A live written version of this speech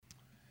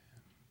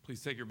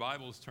Please take your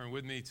Bibles, turn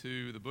with me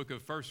to the book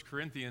of 1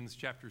 Corinthians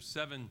chapter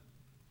 7.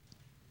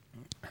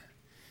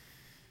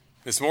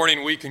 This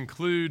morning we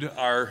conclude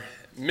our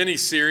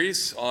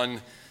mini-series on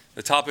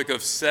the topic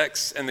of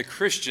sex and the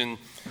Christian.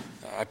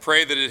 I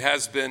pray that it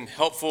has been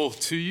helpful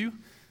to you,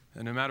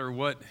 no matter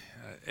what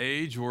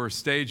age or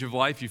stage of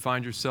life you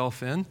find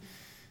yourself in.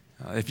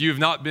 If you have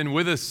not been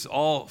with us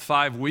all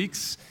 5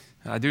 weeks,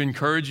 I do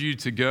encourage you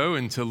to go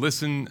and to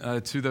listen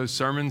to those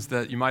sermons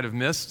that you might have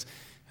missed.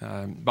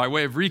 By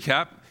way of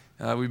recap,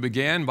 we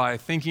began by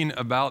thinking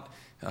about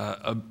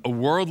a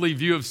worldly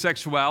view of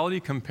sexuality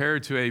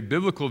compared to a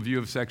biblical view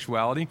of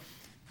sexuality.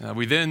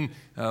 We then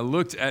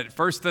looked at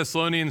 1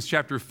 Thessalonians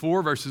chapter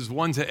 4, verses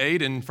 1 to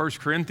 8, and 1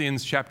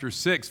 Corinthians chapter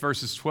 6,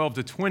 verses 12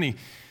 to 20,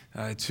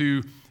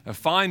 to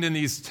find in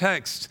these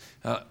texts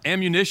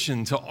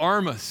ammunition to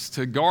arm us,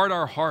 to guard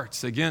our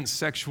hearts against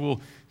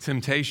sexual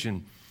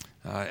temptation.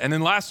 And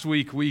then last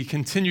week, we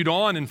continued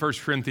on in 1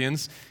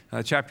 Corinthians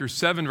chapter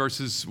 7,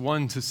 verses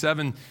 1 to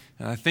 7,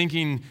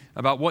 thinking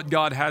about what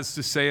God has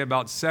to say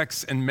about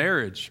sex and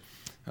marriage.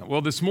 Well,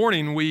 this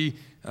morning, we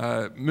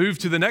move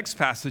to the next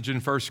passage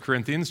in 1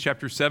 Corinthians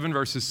chapter 7,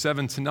 verses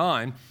 7 to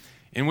 9,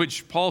 in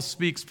which Paul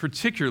speaks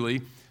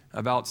particularly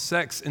about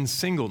sex and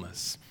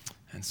singleness.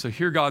 And so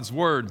hear God's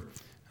word.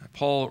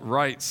 Paul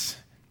writes,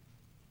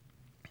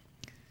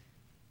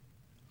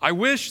 "I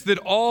wish that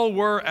all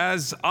were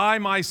as I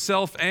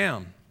myself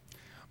am,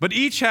 but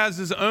each has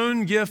his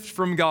own gift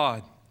from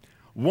God,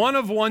 one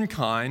of one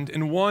kind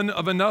and one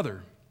of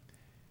another.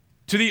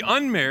 To the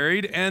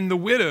unmarried and the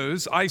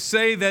widows, I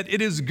say that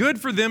it is good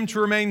for them to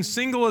remain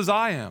single as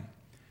I am.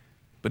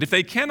 But if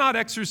they cannot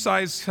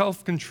exercise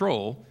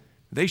self-control,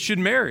 they should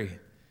marry,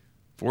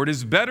 for it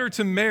is better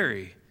to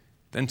marry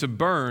than to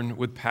burn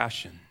with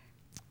passion."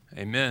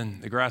 Amen.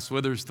 The grass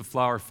withers, the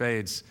flower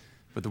fades,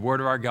 but the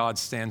word of our God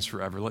stands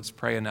forever. Let's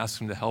pray and ask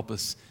him to help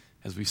us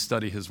as we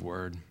study his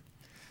word.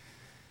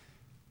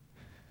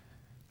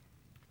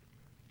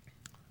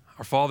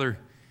 Our Father,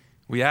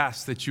 we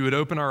ask that you would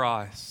open our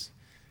eyes,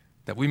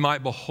 that we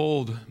might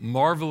behold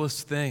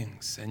marvelous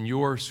things in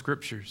your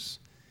scriptures.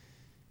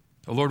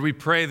 Oh Lord, we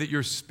pray that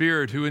your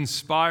Spirit who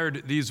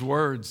inspired these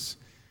words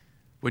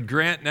would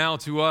grant now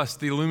to us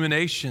the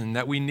illumination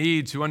that we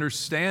need to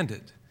understand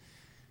it.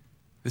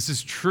 This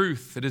is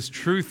truth. It is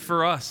truth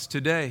for us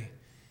today.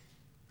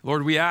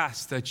 Lord, we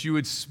ask that you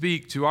would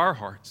speak to our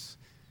hearts,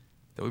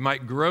 that we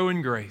might grow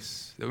in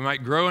grace, that we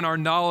might grow in our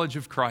knowledge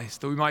of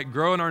Christ, that we might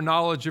grow in our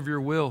knowledge of your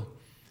will.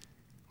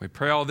 We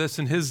pray all this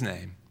in his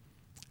name.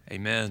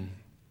 Amen.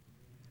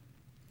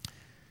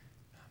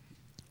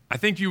 I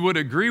think you would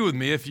agree with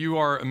me if you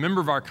are a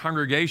member of our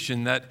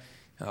congregation that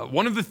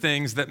one of the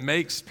things that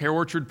makes Pear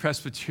Orchard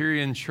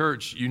Presbyterian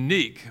Church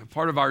unique, a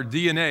part of our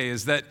DNA,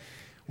 is that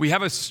we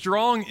have a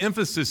strong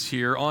emphasis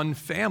here on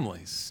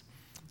families.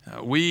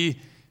 We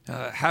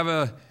have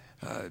a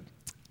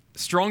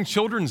strong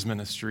children's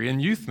ministry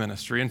and youth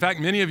ministry. In fact,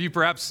 many of you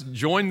perhaps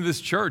joined this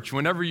church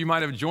whenever you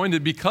might have joined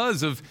it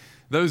because of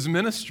those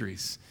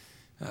ministries.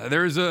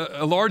 There's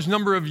a large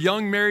number of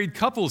young married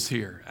couples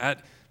here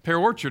at Pear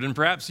Orchard, and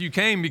perhaps you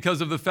came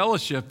because of the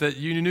fellowship that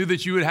you knew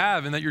that you would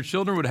have and that your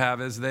children would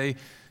have as they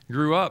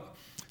grew up.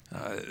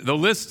 The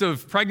list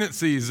of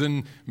pregnancies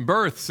and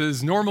births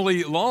is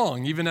normally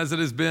long, even as it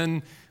has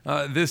been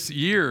this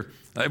year.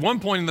 At one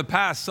point in the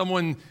past,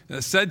 someone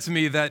said to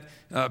me that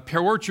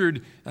Pear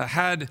Orchard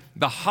had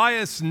the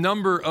highest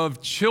number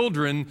of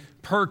children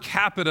per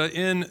capita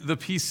in the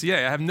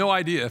PCA. I have no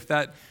idea if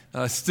that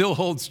still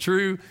holds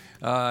true,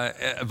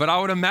 but I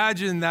would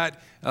imagine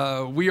that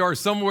we are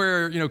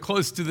somewhere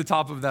close to the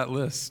top of that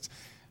list.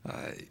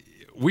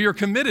 We are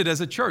committed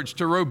as a church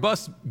to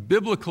robust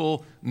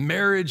biblical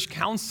marriage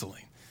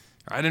counseling.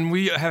 Right, and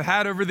we have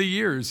had over the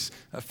years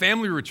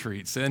family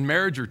retreats and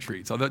marriage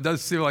retreats, although it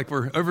does feel like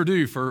we're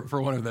overdue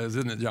for one of those,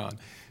 isn't it, John?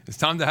 It's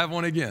time to have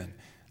one again,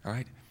 all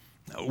right?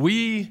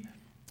 We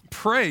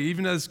pray,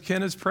 even as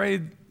Ken has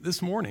prayed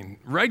this morning,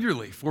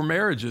 regularly for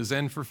marriages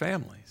and for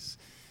families.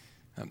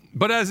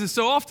 But as is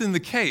so often the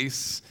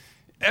case,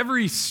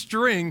 every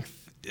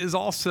strength is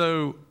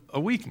also a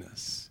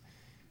weakness.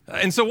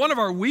 And so one of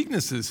our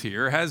weaknesses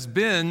here has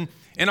been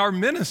in our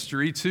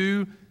ministry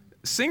to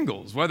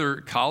singles, whether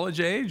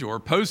college age or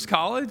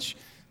post-college,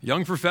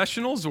 young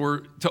professionals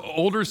or to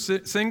older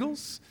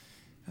singles.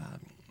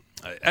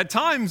 At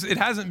times, it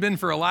hasn't been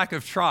for a lack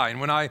of try.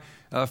 And when I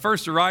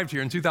first arrived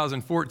here in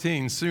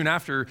 2014, soon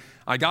after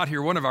I got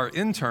here, one of our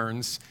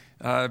interns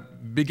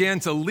began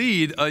to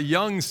lead a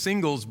young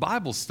singles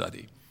Bible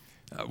study.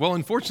 Well,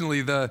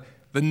 unfortunately, the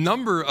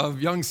number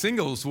of young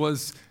singles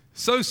was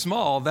so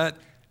small that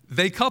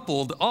they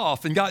coupled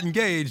off and got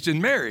engaged and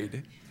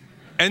married.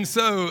 And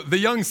so the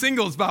young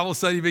singles Bible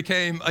study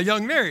became a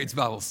young marrieds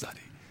Bible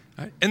study.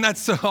 Right? And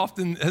that's so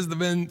often has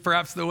been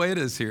perhaps the way it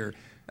is here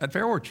at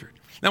Pear Orchard.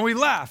 Now we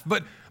laugh,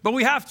 but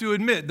we have to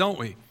admit, don't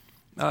we,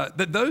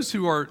 that those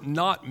who are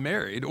not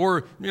married,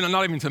 or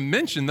not even to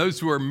mention those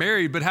who are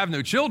married but have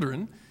no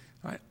children,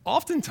 right,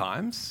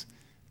 oftentimes,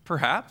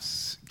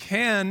 perhaps,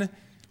 can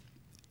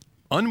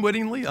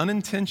unwittingly,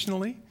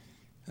 unintentionally,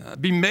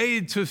 be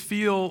made to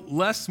feel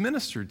less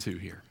ministered to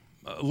here,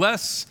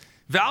 less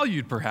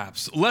valued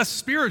perhaps, less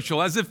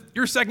spiritual, as if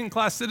you're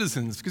second-class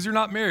citizens because you're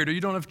not married or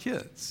you don't have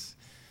kids.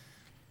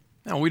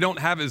 Now, we don't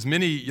have as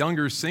many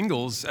younger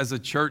singles as a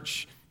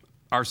church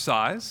our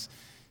size.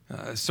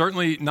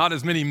 Certainly not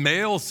as many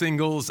male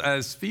singles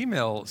as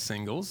female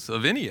singles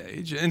of any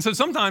age. And so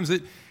sometimes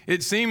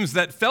it seems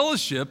that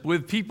fellowship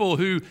with people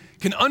who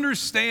can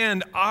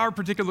understand our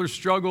particular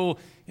struggle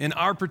in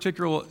our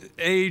particular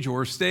age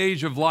or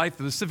stage of life,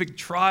 the specific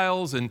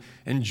trials and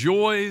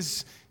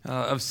joys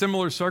of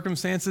similar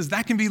circumstances,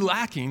 that can be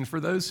lacking for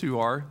those who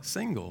are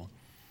single.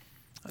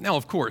 Now,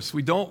 of course,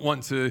 we don't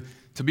want to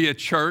be a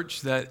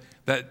church that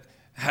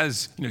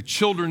has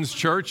children's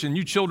church, and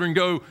you children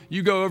go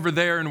over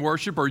there and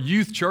worship, or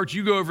youth church,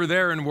 you go over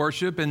there and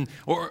worship, and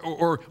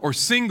or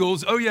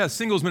singles, oh yeah,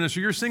 singles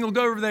ministry, you're single,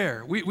 go over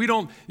there. We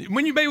don't,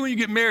 when you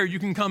get married, you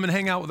can come and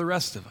hang out with the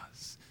rest of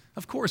us.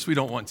 Of course we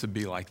don't want to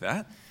be like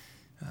that.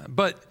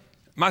 But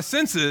my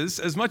sense is,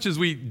 as much as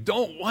we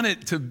don't want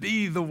it to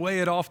be the way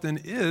it often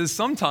is,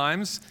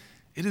 sometimes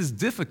it is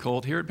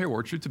difficult here at Pear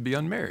Orchard to be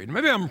unmarried.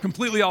 Maybe I'm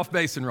completely off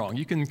base and wrong.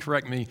 You can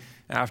correct me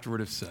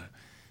afterward if so.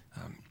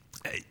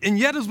 And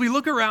yet, as we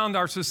look around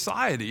our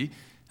society,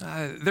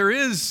 there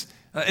is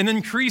an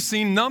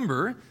increasing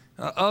number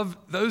of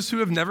those who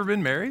have never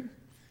been married,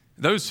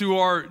 those who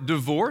are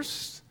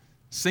divorced,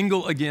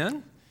 single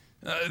again,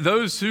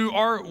 those who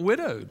are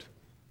widowed.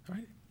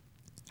 Right?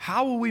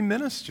 How will we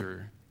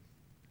minister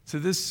to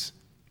this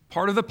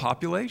part of the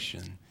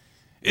population?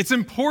 It's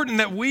important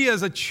that we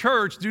as a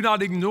church do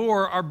not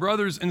ignore our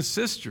brothers and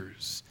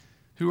sisters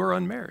who are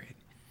unmarried.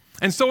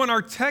 And so in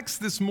our text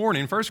this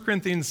morning, 1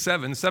 Corinthians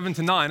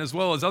 7:7-9, as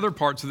well as other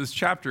parts of this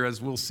chapter, as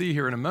we'll see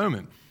here in a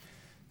moment,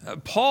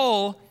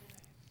 Paul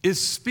is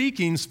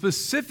speaking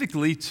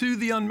specifically to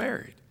the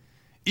unmarried,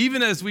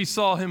 even as we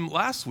saw him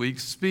last week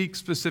speak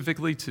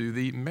specifically to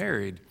the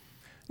married.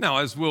 Now,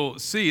 as we'll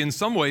see, in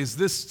some ways,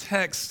 this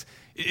text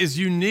is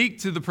unique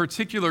to the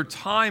particular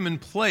time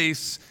and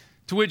place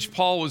to which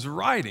Paul was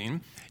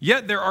writing,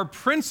 yet there are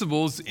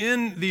principles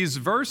in these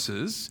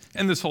verses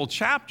and this whole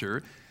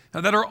chapter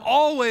that are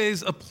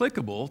always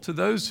applicable to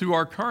those who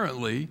are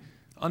currently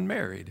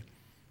unmarried.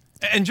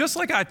 And just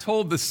like I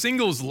told the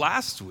singles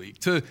last week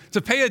to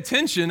pay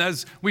attention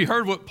as we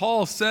heard what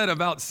Paul said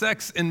about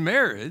sex and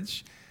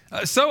marriage,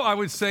 so I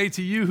would say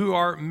to you who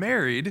are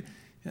married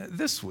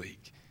this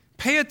week,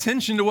 pay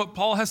attention to what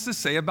Paul has to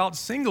say about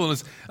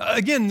singleness.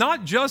 Again,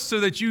 not just so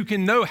that you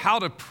can know how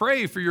to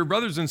pray for your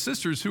brothers and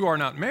sisters who are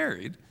not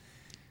married,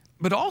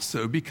 but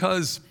also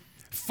because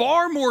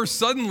far more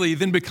suddenly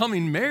than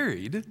becoming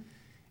married,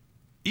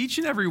 each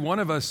and every one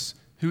of us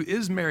who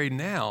is married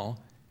now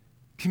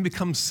can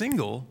become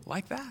single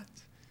like that.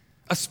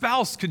 A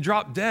spouse could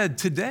drop dead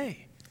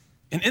today,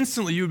 and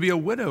instantly you would be a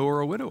widow or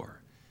a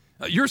widower.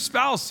 Your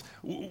spouse,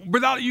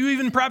 without you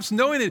even perhaps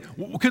knowing it,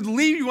 could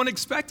leave you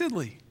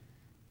unexpectedly,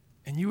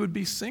 and you would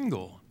be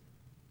single.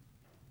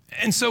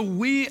 And so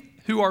we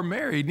who are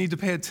married need to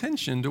pay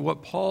attention to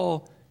what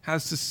Paul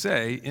has to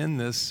say in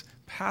this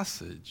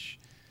passage.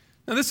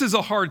 Now, this is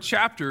a hard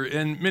chapter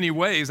in many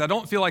ways. I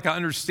don't feel like I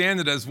understand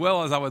it as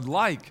well as I would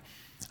like,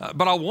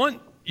 but I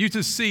want you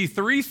to see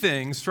three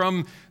things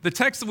from the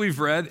text that we've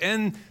read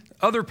and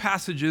other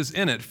passages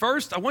in it.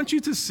 First, I want you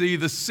to see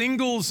the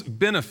singles'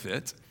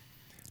 benefit.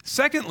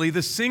 Secondly,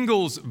 the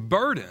singles'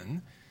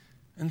 burden.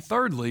 And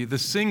thirdly, the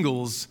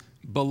singles'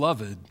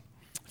 beloved.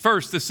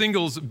 First, the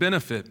singles'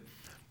 benefit.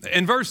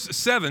 In verse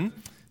 7,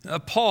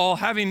 Paul,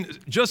 having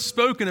just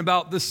spoken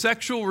about the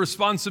sexual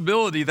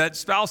responsibility that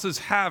spouses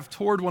have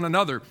toward one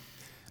another,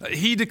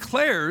 he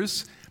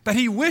declares that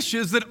he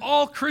wishes that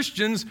all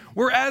Christians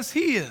were as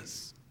he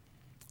is.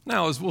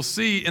 Now, as we'll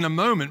see in a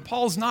moment,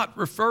 Paul's not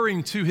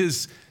referring to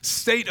his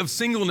state of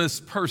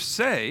singleness per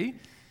se,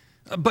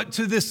 but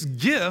to this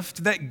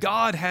gift that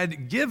God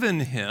had given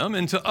him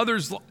and to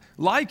others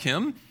like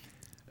him,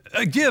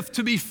 a gift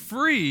to be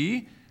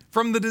free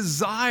from the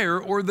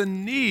desire or the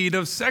need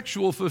of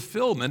sexual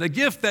fulfillment, a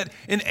gift that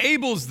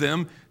enables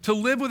them to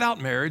live without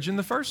marriage in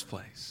the first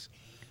place.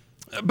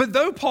 But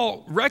though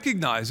Paul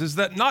recognizes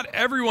that not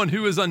everyone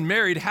who is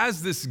unmarried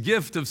has this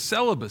gift of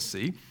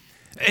celibacy,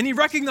 and he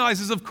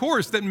recognizes, of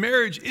course, that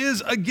marriage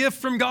is a gift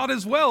from God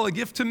as well, a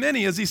gift to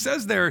many, as he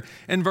says there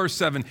in verse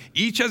 7.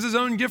 Each has his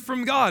own gift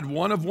from God,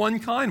 one of one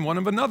kind, one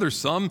of another.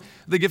 Some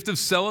the gift of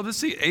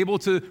celibacy, able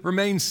to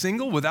remain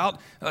single without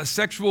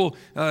sexual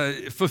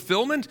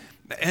fulfillment,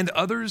 and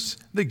others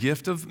the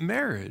gift of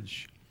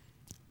marriage.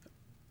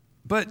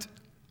 But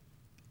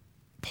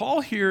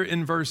Paul here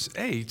in verse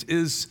 8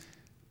 is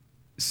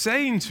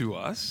saying to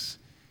us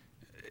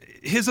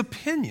his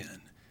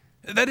opinion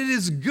that it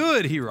is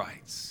good, he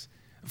writes,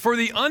 for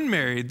the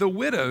unmarried, the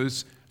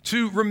widows,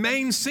 to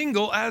remain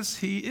single as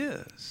he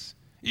is.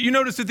 You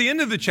notice at the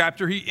end of the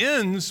chapter, he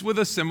ends with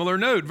a similar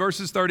note,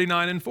 verses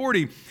 39 and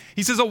 40.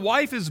 He says, a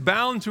wife is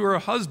bound to her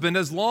husband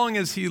as long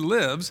as he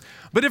lives,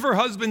 but if her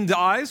husband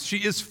dies, she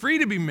is free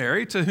to be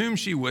married to whom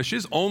she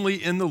wishes,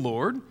 only in the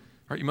Lord.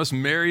 Right? You must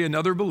marry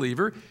another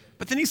believer.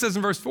 But then he says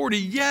in verse 40,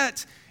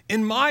 yet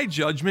In my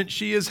judgment,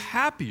 she is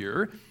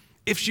happier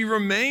if she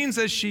remains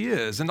as she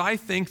is. And I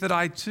think that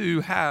I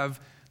too have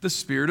the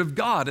Spirit of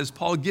God, as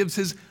Paul gives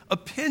his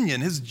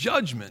opinion, his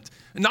judgment.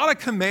 Not a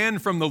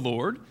command from the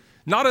Lord,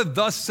 not a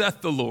thus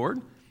saith the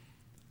Lord,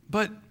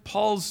 but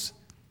Paul's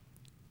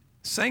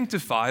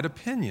sanctified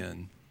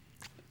opinion.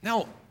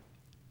 Now,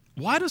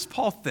 why does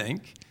Paul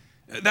think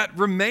that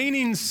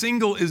remaining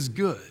single is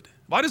good?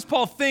 Why does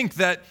Paul think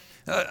that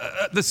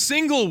the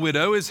single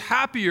widow is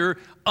happier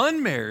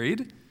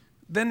unmarried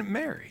than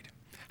married?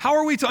 How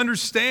are we to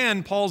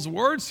understand Paul's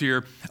words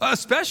here,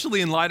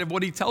 especially in light of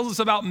what he tells us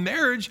about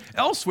marriage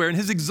elsewhere in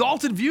his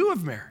exalted view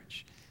of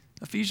marriage?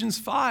 Ephesians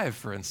 5,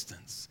 for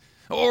instance.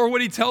 Or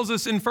what he tells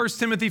us in 1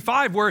 Timothy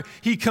 5, where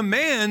he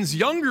commands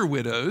younger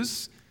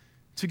widows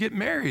to get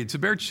married, to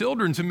bear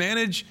children, to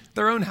manage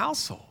their own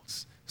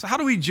households. So how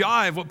do we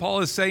jive what Paul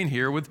is saying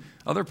here with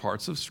other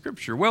parts of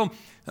Scripture? Well,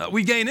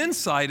 we gain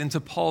insight into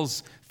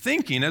Paul's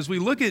thinking as we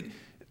look at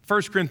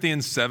 1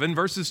 Corinthians 7,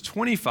 verses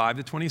 25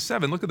 to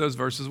 27. Look at those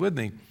verses with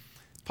me.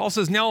 Paul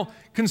says, "Now,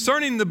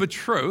 concerning the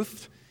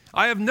betrothed,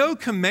 I have no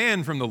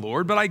command from the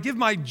Lord, but I give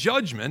my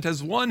judgment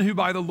as one who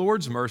by the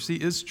Lord's mercy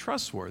is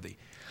trustworthy.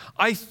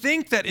 I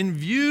think that in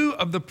view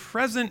of the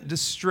present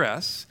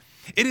distress,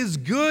 it is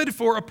good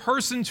for a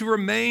person to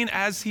remain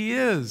as he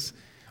is.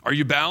 Are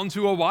you bound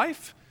to a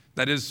wife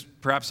that is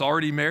perhaps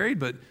already married,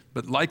 but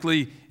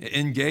likely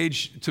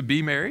engaged to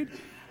be married?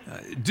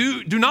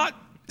 Do not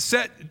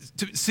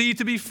see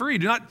to be free.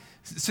 Do not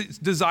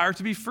desire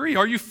to be free.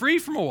 Are you free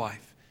from a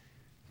wife?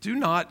 Do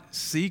not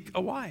seek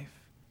a wife."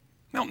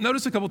 Now,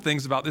 notice a couple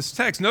things about this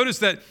text. Notice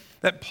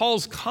that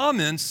Paul's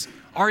comments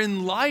are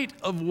in light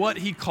of what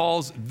he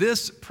calls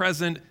this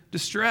present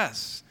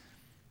distress.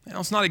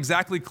 Now, it's not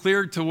exactly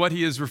clear to what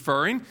he is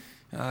referring.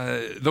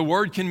 The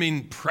word can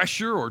mean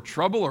pressure or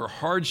trouble or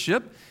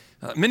hardship.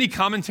 Many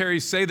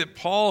commentaries say that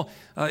Paul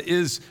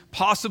is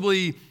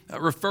possibly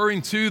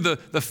referring to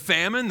the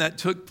famine that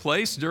took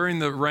place during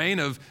the reign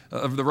of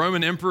the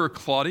Roman Emperor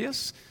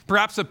Claudius,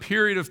 perhaps a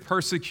period of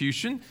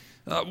persecution.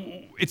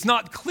 It's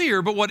not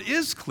clear, but what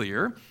is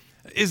clear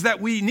is that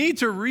we need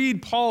to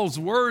read Paul's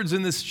words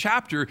in this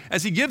chapter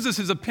as he gives us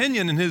his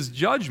opinion and his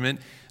judgment.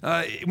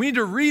 We need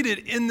to read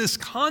it in this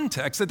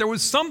context, that there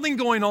was something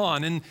going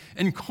on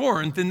in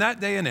Corinth in that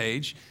day and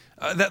age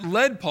that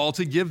led Paul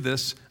to give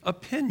this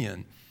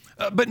opinion.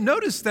 But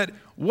notice that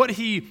what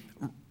he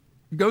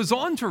goes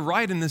on to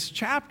write in this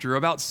chapter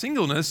about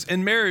singleness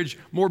and marriage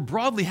more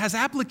broadly has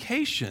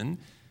application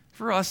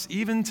for us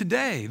even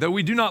today, though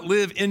we do not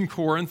live in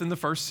Corinth in the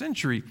first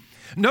century.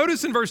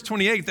 Notice in verse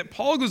 28 that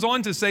Paul goes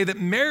on to say that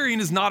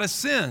marrying is not a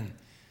sin.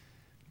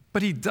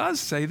 But he does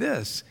say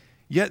this,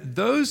 "Yet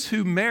those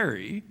who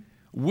marry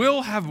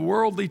will have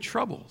worldly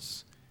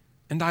troubles,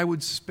 and I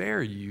would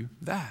spare you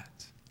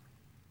that."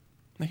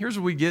 Now here's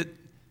where we get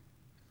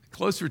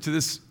closer to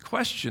this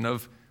question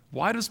of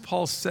why does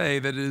Paul say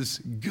that it is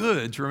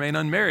good to remain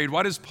unmarried?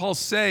 Why does Paul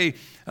say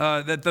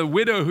that the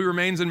widow who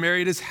remains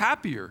unmarried is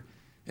happier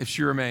if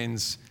she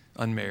remains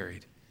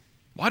unmarried?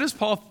 Why does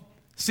Paul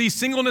see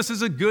singleness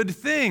as a good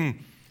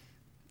thing?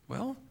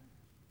 Well,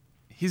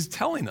 he's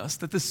telling us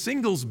that the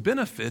single's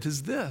benefit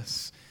is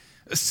this.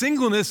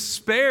 Singleness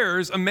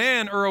spares a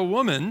man or a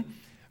woman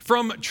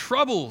from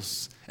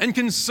troubles and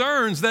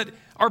concerns that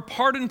are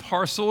part and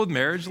parcel of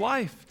marriage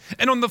life.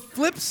 And on the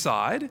flip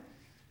side,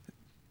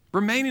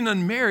 remaining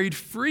unmarried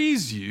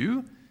frees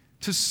you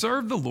to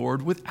serve the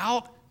Lord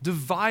without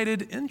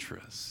divided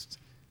interest.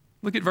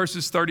 Look at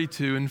verses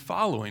 32 and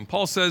following.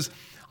 Paul says,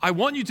 "I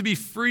want you to be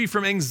free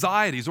from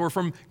anxieties or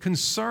from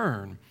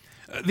concern."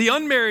 The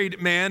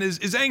unmarried man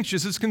is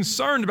anxious, is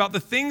concerned about the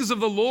things of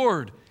the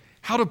Lord,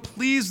 how to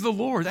please the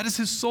Lord. That is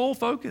his sole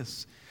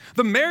focus.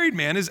 The married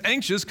man is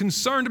anxious,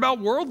 concerned about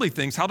worldly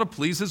things, how to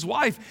please his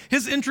wife.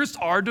 His interests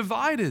are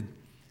divided.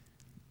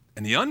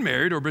 And the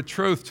unmarried or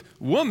betrothed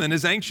woman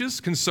is anxious,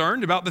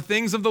 concerned about the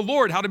things of the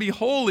Lord, how to be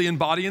holy in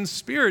body and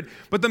spirit.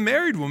 But the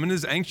married woman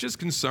is anxious,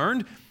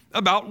 concerned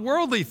about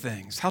worldly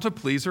things, how to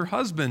please her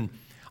husband.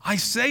 I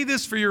say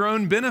this for your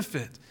own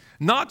benefit,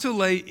 not to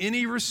lay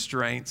any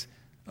restraint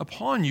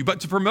upon you,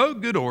 but to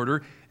promote good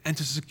order and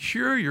to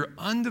secure your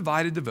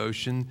undivided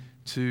devotion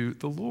to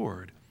the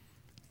Lord.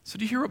 So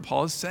do you hear what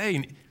Paul is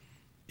saying?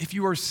 If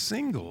you are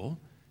single,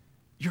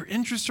 your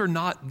interests are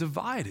not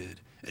divided.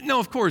 No,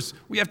 of course,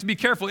 we have to be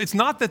careful. It's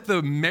not that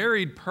the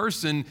married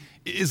person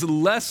is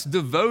less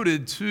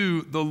devoted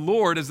to the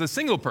Lord as the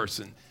single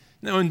person.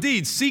 No,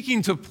 indeed,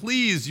 seeking to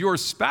please your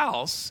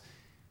spouse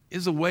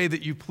is a way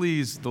that you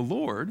please the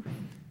Lord.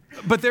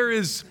 But there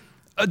is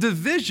a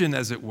division,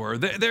 as it were.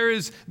 There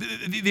is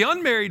the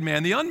unmarried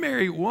man, the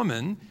unmarried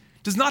woman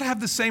does not have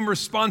the same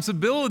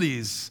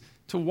responsibilities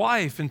to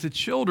wife and to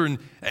children,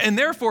 and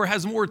therefore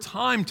has more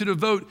time to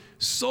devote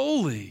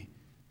solely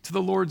to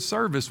the Lord's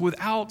service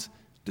without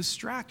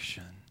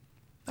distraction.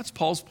 That's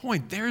Paul's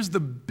point. There's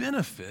the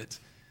benefit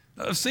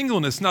of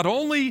singleness. Not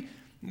only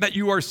that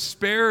you are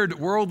spared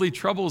worldly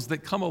troubles that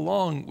come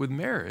along with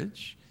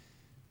marriage,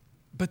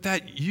 but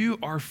that you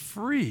are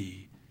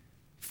free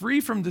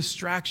from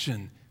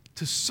distraction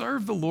to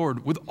serve the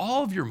Lord with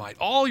all of your might,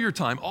 all your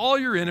time, all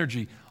your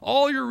energy,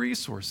 all your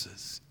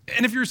resources.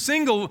 And if you're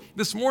single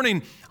this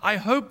morning, I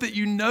hope that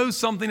you know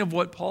something of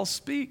what Paul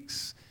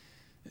speaks.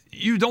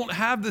 You don't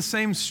have the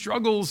same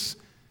struggles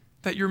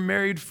that your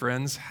married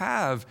friends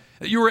have.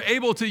 You are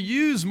able to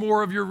use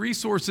more of your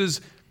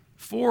resources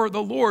for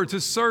the Lord,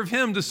 to serve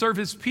Him, to serve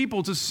His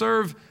people, to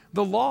serve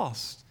the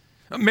lost.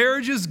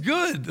 Marriage is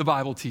good, the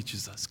Bible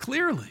teaches us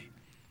clearly.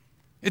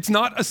 It's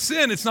not a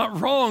sin, it's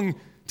not wrong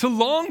to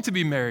long to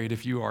be married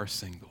if you are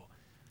single.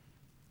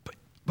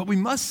 But we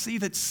must see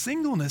that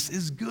singleness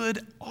is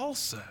good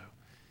also.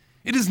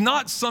 It is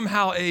not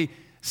somehow a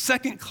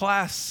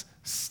second-class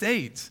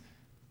state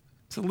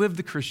to live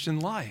the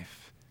Christian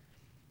life.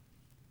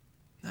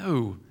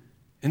 No,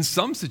 in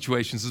some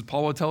situations, as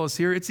Paul will tell us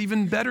here, it's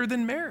even better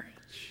than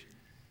marriage.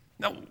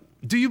 Now,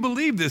 do you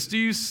believe this? Do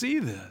you see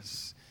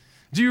this?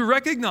 Do you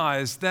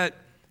recognize that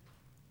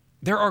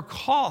there are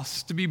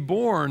costs to be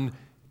borne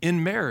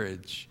in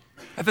marriage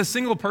that the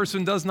single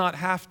person does not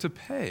have to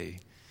pay?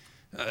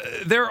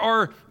 There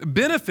are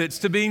benefits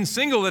to being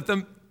single that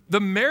the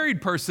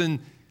married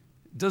person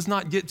does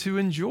not get to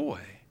enjoy.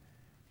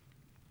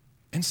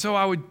 And so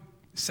I would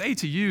say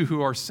to you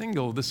who are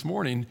single this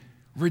morning,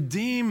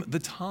 redeem the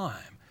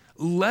time.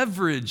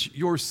 Leverage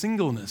your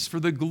singleness for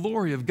the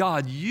glory of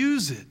God.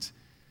 Use it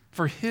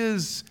for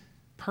His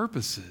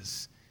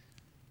purposes.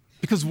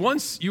 Because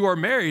once you are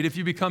married, if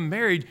you become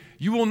married,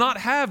 you will not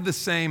have the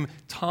same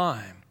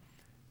time.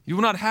 You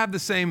will not have the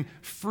same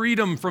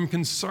freedom from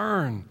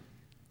concern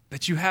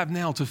that you have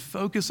now to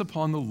focus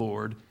upon the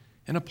Lord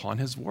and upon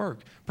His work.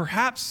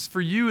 Perhaps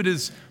for you it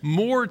is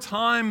more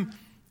time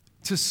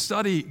to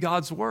study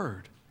God's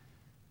Word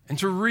and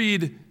to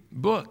read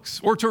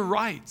books or to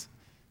write.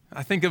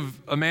 I think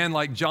of a man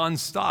like John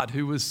Stott,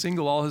 who was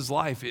single all his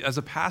life as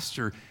a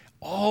pastor.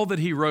 All that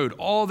he wrote,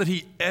 all that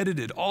he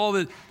edited, all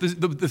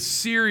the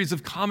series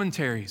of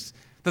commentaries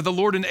that the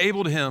Lord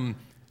enabled him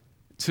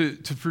to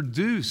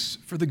produce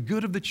for the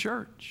good of the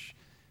church.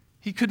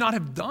 He could not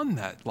have done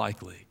that,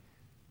 likely,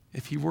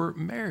 if he were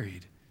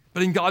married.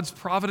 But in God's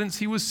providence,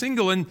 he was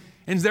single, and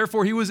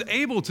therefore he was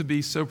able to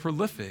be so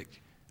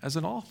prolific as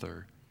an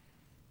author.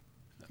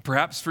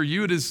 Perhaps for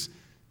you, it is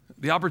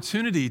the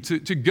opportunity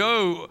to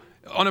go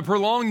on a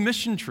prolonged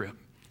mission trip,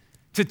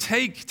 to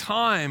take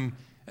time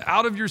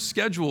out of your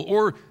schedule,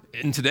 or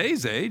in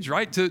today's age,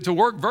 right, to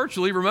work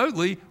virtually,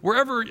 remotely,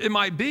 wherever it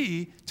might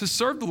be, to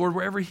serve the Lord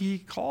wherever He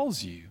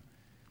calls you.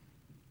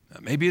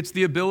 Maybe it's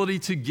the ability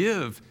to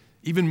give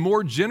even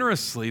more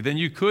generously than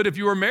you could if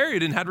you were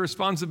married and had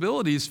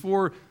responsibilities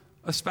for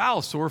a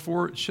spouse or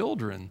for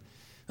children.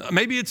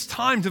 Maybe it's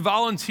time to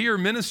volunteer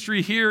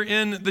ministry here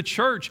in the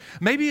church.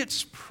 Maybe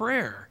it's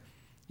prayer.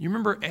 You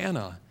remember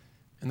Anna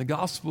in the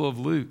Gospel of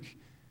Luke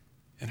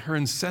and her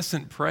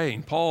incessant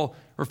praying. Paul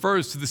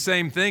refers to the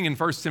same thing in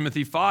 1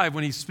 Timothy 5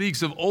 when he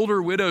speaks of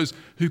older widows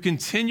who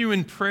continue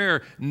in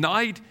prayer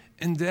night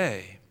and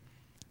day.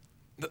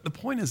 The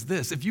point is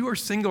this: if you are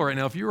single right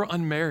now, if you are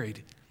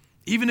unmarried,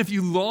 even if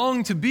you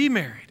long to be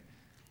married,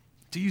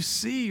 do you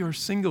see your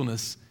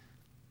singleness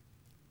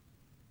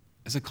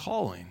as a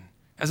calling,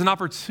 as an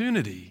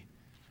opportunity,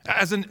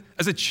 as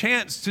a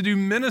chance to do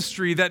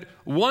ministry that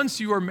once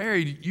you are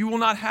married, you will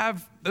not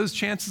have those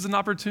chances and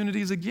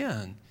opportunities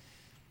again?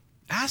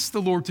 Ask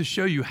the Lord to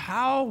show you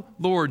how,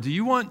 Lord, do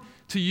you want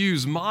to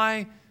use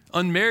my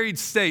unmarried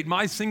state,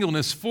 my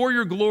singleness, for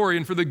your glory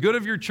and for the good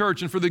of your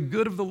church and for the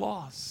good of the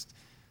lost?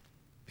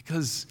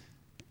 Because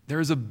there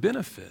is a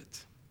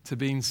benefit to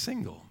being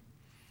single.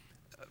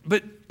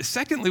 But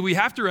secondly, we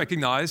have to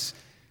recognize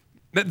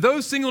that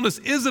though singleness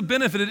is a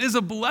benefit, it is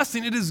a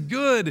blessing, it is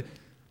good,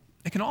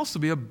 it can also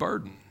be a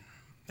burden.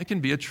 It can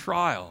be a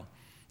trial.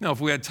 Now, if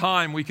we had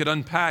time, we could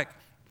unpack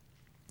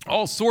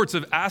all sorts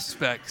of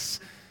aspects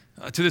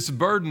to this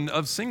burden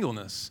of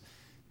singleness.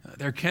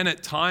 There can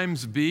at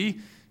times be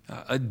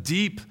a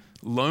deep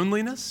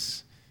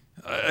loneliness,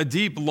 a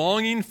deep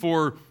longing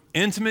for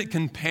intimate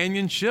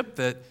companionship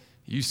that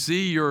you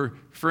see your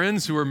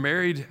friends who are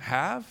married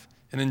have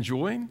and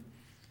enjoying.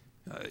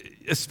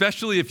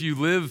 Especially if you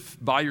live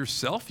by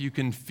yourself, you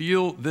can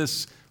feel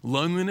this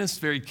loneliness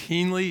very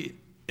keenly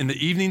in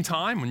the evening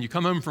time when you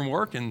come home from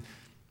work and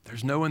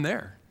there's no one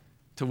there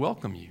to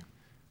welcome you.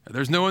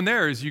 There's no one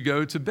there as you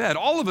go to bed.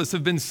 All of us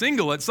have been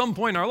single at some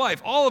point in our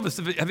life. All of us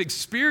have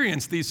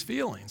experienced these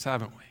feelings,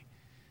 haven't we?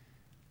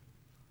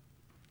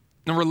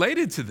 Now,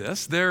 related to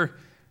this, there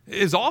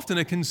is often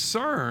a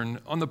concern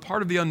on the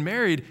part of the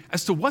unmarried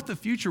as to what the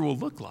future will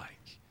look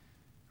like.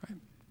 Right?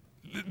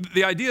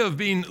 The idea of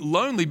being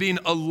lonely, being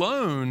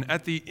alone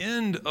at the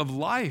end of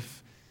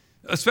life,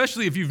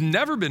 especially if you've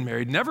never been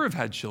married, never have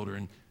had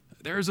children,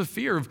 there is a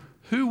fear of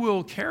who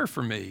will care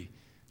for me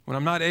when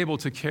I'm not able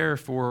to care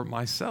for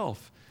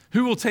myself.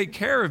 Who will take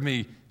care of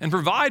me and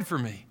provide for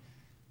me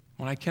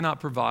when I cannot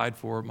provide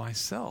for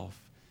myself?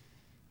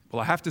 Will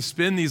I have to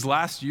spend these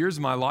last years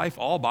of my life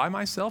all by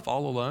myself,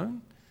 all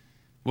alone?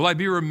 Will I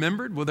be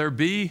remembered? Will there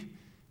be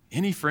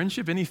any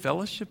friendship, any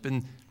fellowship?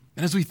 And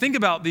as we think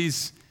about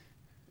these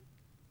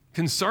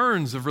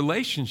concerns of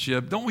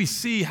relationship, don't we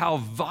see how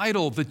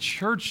vital the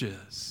church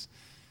is?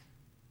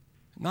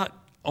 Not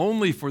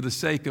only for the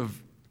sake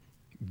of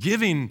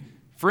giving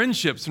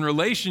friendships and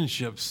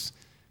relationships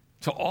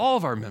to all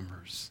of our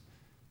members,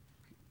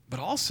 but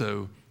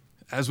also,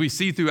 as we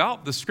see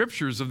throughout the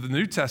scriptures of the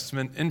New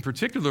Testament in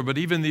particular, but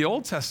even the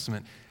Old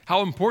Testament,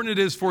 how important it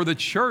is for the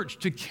church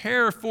to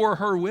care for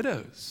her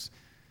widows,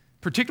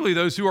 particularly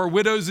those who are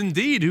widows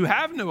indeed, who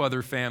have no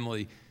other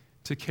family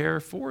to care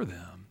for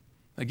them.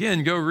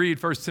 Again, go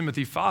read 1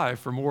 Timothy 5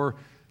 for more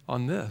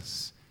on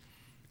this.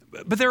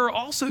 But there are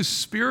also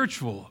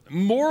spiritual,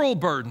 moral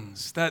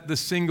burdens that the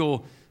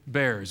single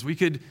bears. We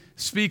could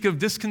speak of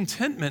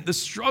discontentment, the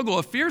struggle,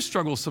 a fierce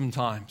struggle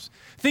sometimes,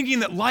 thinking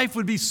that life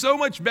would be so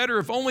much better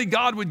if only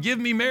God would give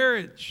me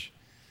marriage.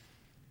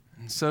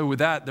 And so with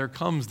that, there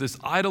comes this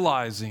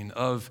idolizing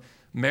of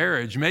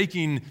marriage,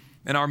 making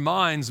in our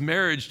minds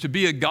marriage to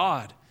be a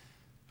god,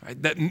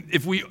 right? That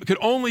if we could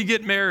only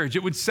get marriage,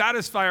 it would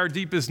satisfy our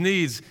deepest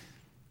needs.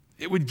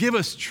 It would give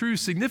us true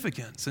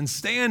significance and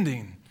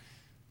standing.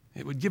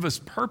 It would give us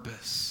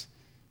purpose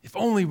if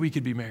only we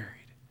could be married.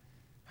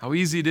 How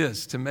easy it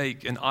is to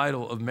make an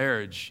idol of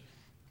marriage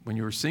when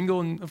you are single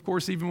and, of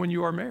course, even when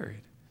you are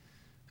married.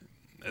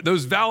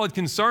 Those valid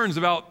concerns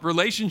about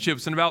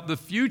relationships and about the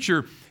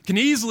future can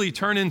easily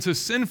turn into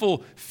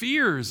sinful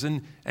fears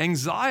and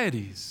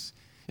anxieties.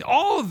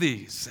 All of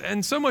these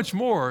and so much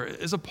more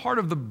is a part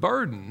of the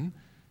burden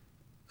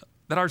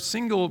that our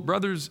single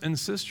brothers and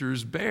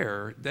sisters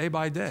bear day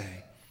by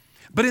day.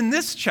 But in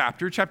this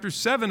chapter, chapter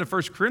 7 of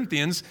 1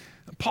 Corinthians,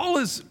 Paul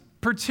is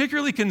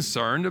particularly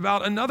concerned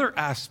about another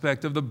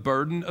aspect of the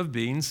burden of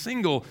being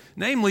single,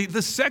 namely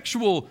the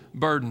sexual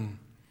burden.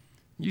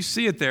 You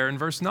see it there in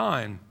verse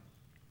 9.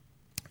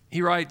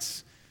 He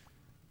writes,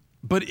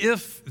 "But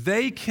if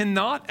they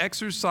cannot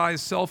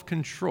exercise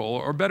self-control,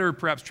 or better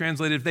perhaps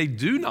translated, if they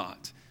do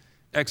not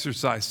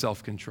exercise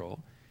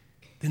self-control,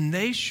 then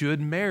they should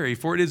marry,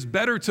 for it is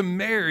better to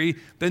marry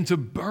than to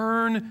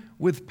burn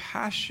with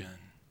passion."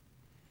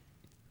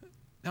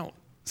 Now,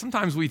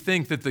 sometimes we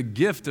think that the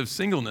gift of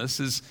singleness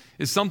is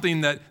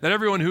something that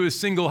everyone who is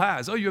single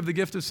has. Oh, you have the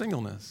gift of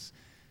singleness.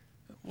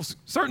 Well,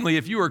 certainly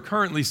if you are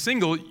currently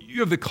single, you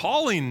have the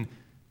calling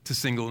to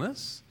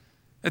singleness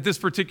at this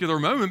particular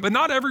moment. But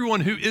not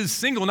everyone who is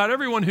single, not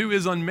everyone who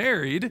is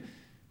unmarried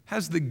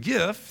has the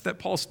gift that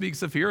Paul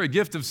speaks of here, a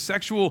gift of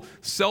sexual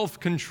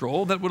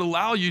self-control that would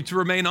allow you to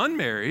remain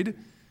unmarried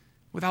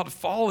without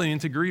falling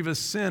into grievous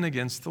sin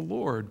against the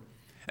Lord.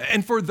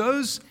 And for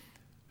those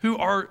who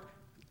are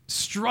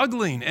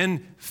struggling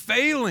and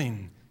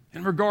failing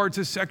in regard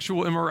to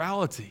sexual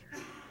immorality,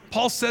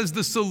 Paul says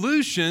the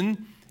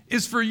solution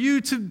is for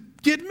you to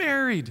get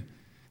married.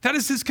 That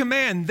is his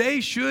command.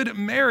 They should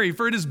marry,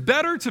 for it is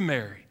better to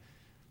marry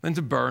than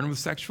to burn with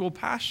sexual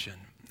passion.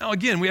 Now,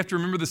 again, we have to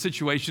remember the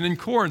situation in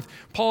Corinth.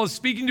 Paul is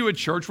speaking to a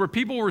church where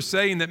people were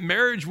saying that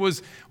marriage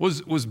was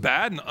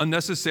bad and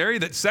unnecessary,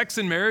 that sex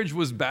in marriage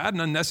was bad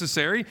and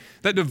unnecessary,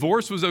 that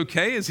divorce was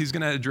okay, as he's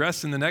going to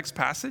address in the next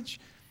passage.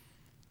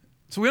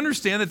 So we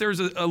understand that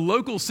there's a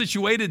local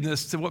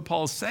situatedness to what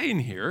Paul is saying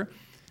here,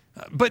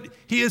 but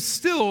he is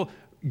still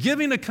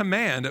giving a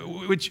command,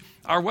 which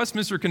our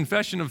Westminster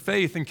Confession of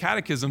Faith and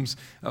Catechisms,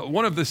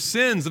 one of the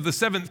sins of the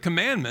seventh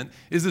commandment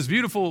is this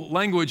beautiful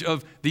language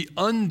of the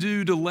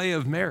undue delay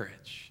of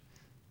marriage.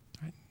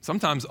 Right?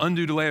 Sometimes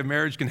undue delay of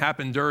marriage can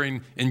happen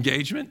during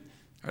engagement,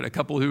 right? A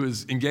couple who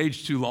is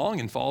engaged too long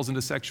and falls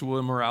into sexual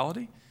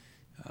immorality.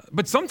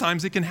 But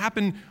sometimes it can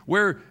happen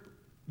where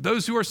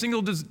those who are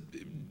single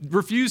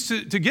refuse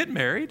to get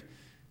married.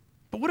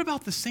 But what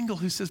about the single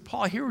who says,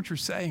 Paul, I hear what you're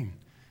saying.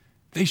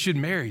 They should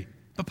marry.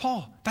 But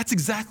Paul, that's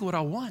exactly what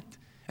I want.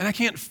 And I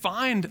can't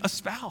find a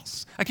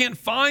spouse. I can't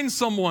find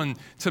someone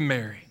to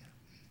marry.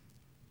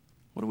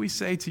 What do we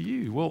say to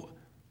you? Well,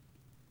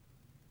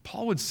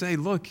 Paul would say,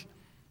 look,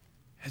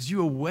 as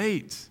you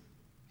await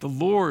the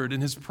Lord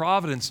and his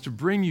providence to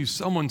bring you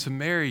someone to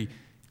marry,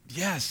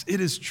 yes,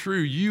 it is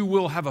true. You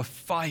will have a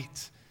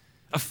fight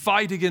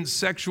against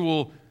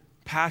sexual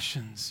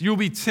passions. You'll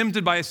be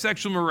tempted by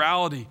sexual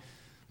morality,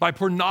 by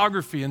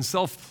pornography and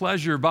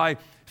self-pleasure, by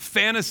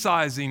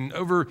fantasizing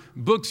over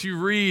books you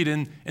read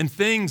and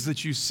things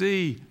that you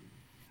see.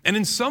 And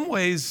in some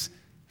ways,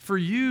 for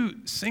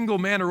you, single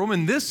man or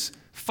woman, this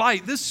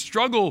fight, this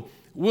struggle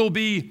will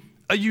be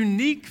a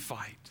unique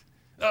fight.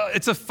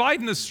 It's a fight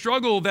and a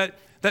struggle that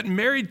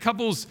married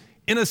couples,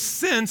 in a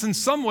sense, in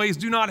some ways,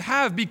 do not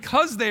have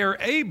because they are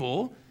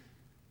able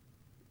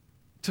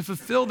to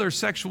fulfill their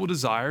sexual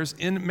desires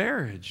in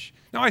marriage.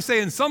 Now, I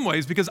say in some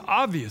ways because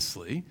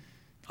obviously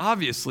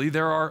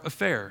there are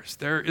affairs.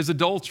 There is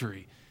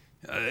adultery.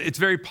 It's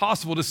very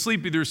possible to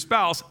sleep with your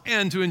spouse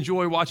and to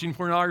enjoy watching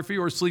pornography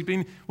or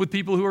sleeping with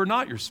people who are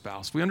not your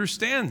spouse. We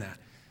understand that.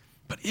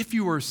 But if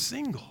you are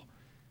single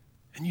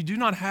and you do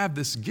not have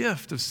this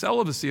gift of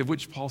celibacy of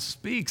which Paul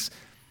speaks,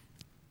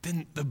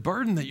 then the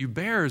burden that you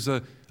bear is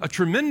a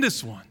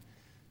tremendous one.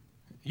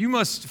 You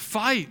must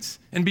fight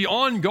and be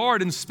on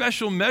guard in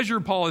special measure,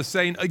 Paul is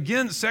saying,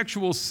 against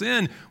sexual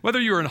sin,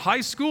 whether you're in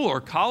high school or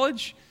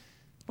college,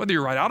 Whether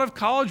you're right out of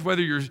college,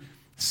 whether you're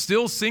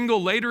still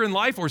single later in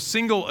life or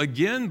single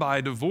again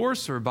by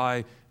divorce or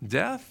by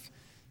death,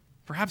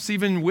 perhaps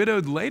even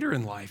widowed later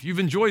in life. You've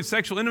enjoyed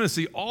sexual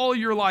intimacy all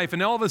your life,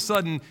 and all of a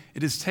sudden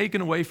it is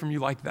taken away from you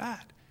like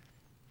that.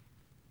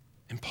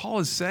 And Paul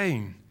is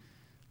saying,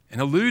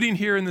 and alluding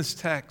here in this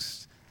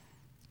text,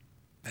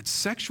 that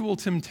sexual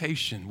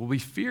temptation will be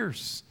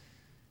fierce,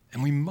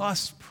 and we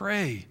must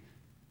pray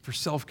for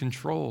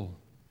self-control.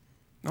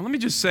 Now, let me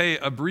just say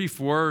a brief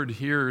word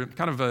here,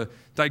 kind of a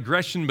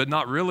digression, but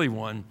not really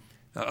one,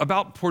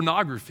 about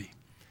pornography.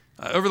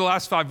 Over the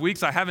last 5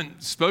 weeks, I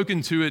haven't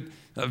spoken to it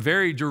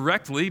very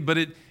directly, but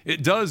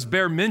it does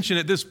bear mention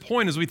at this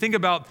point as we think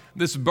about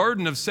this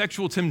burden of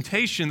sexual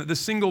temptation that the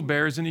single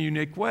bears in a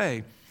unique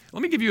way.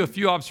 Let me give you a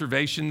few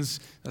observations,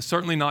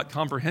 certainly not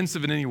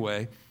comprehensive in any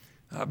way,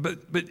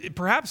 but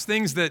perhaps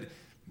things that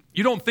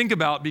you don't think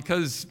about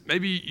because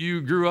maybe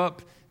you grew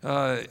up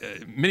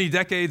many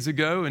decades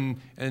ago,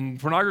 and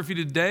pornography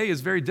today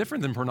is very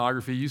different than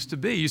pornography used to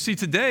be. You see,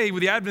 today,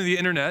 with the advent of the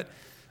internet,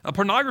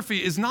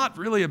 pornography is not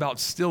really about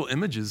still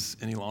images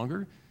any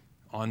longer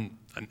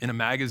in a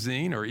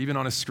magazine or even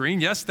on a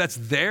screen. Yes, that's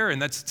there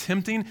and that's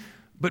tempting,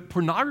 but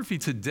pornography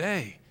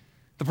today,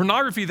 the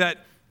pornography that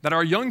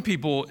our young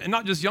people, and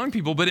not just young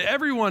people, but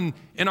everyone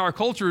in our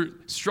culture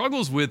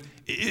struggles with,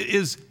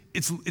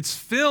 it's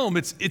film,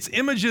 it's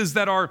images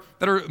that are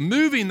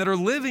moving, that are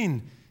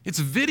living, it's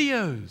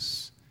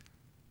videos.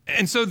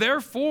 And so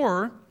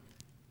therefore,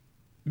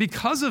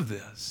 because of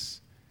this,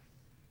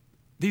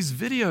 these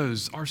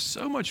videos are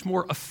so much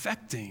more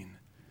affecting,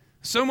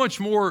 so much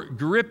more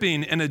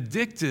gripping and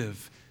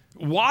addictive.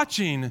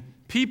 Watching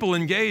people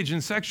engage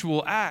in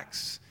sexual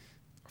acts,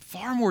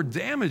 far more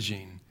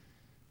damaging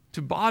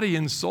to body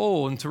and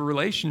soul and to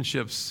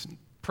relationships,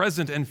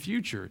 present and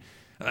future.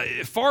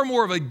 Far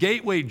more of a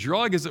gateway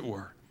drug, as it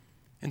were,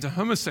 into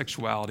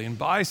homosexuality and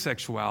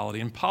bisexuality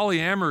and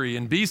polyamory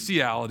and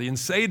bestiality and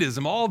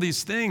sadism, all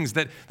these things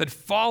that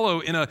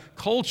follow in a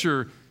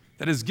culture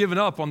that has given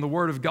up on the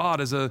Word of God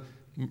as a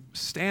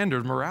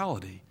standard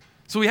morality.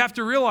 So we have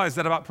to realize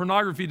that about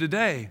pornography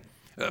today.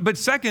 But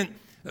second,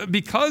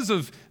 because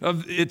of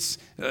its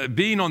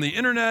being on the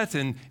internet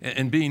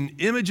and being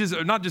images,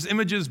 or not just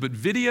images, but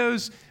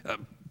videos,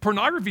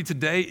 pornography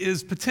today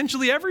is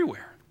potentially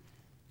everywhere.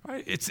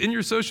 Right? It's in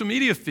your social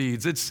media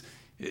feeds. It's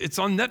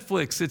on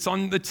Netflix. It's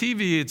on the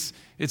TV.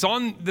 It's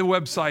on the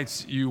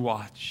websites you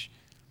watch.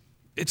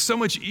 It's so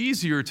much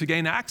easier to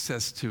gain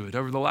access to it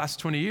over the last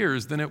 20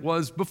 years than it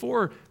was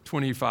before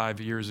 25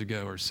 years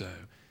ago or so,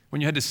 when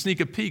you had to sneak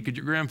a peek at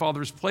your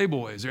grandfather's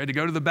Playboys, or you had to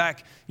go to the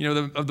back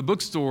of the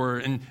bookstore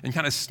and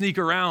kind of sneak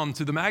around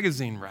to the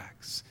magazine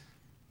racks.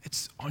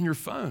 It's on your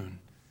phone.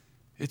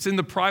 It's in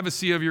the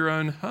privacy of your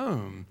own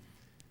home.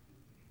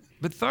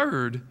 But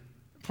third,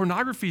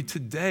 pornography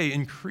today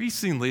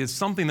increasingly is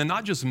something that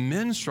not just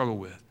men struggle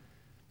with,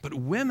 but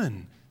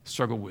women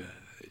struggle with.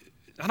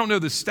 I don't know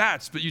the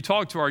stats, but you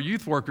talk to our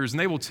youth workers and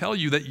they will tell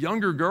you that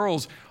younger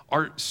girls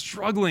are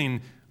struggling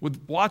with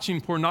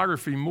watching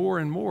pornography more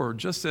and more,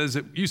 just as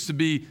it used to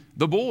be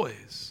the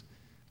boys.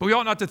 But we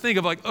ought not to think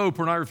of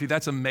pornography,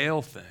 that's a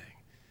male thing.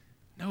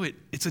 No,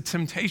 it's a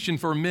temptation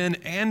for men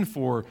and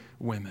for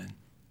women,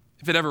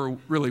 if it ever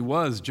really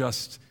was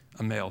just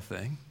a male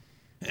thing.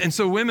 And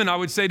so women, I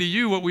would say to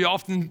you what we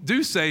often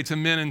do say to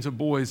men and to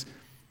boys: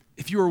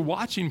 if you are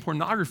watching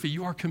pornography,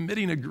 you are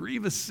committing a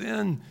grievous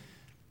sin.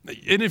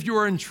 And if you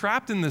are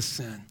entrapped in this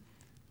sin,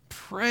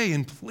 pray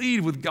and plead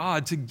with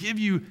God to give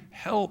you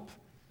help,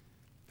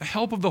 the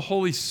help of the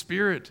Holy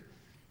Spirit.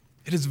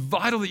 It is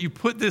vital that you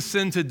put this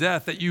sin to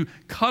death, that you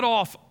cut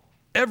off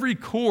every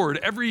cord,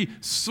 every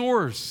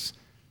source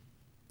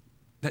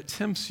that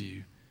tempts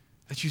you,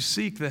 that you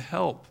seek the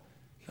help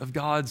of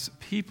God's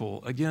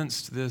people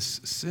against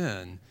this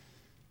sin.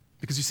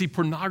 Because you see,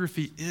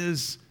 pornography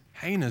is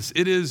heinous.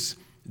 It is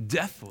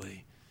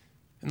deathly.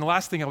 And the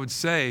last thing I would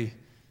say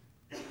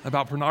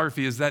about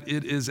pornography is that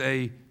it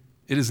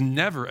is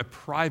never a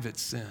private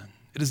sin.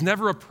 It is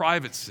never a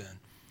private sin.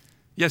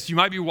 Yes, you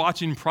might be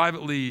watching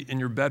privately in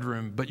your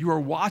bedroom, but you are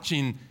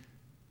watching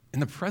in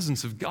the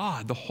presence of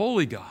God, the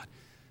holy God.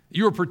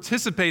 You are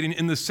participating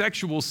in the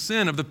sexual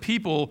sin of the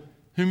people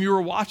whom you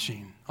are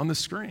watching on the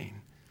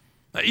screen.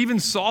 Even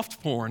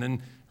soft porn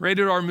and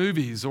rated R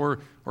movies or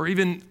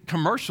even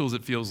commercials,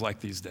 it feels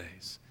like these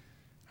days.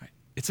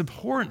 It's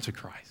abhorrent to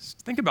Christ.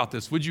 Think about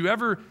this. Would you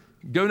ever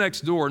go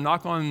next door,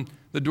 knock on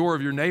the door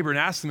of your neighbor and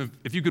ask them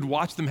if you could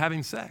watch them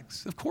having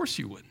sex? Of course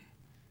you wouldn't.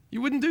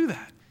 You wouldn't do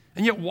that.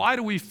 And yet why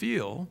do we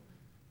feel,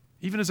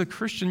 even as a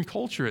Christian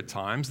culture at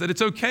times, that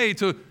it's okay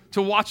to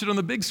watch it on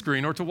the big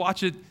screen or to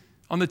watch it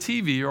on the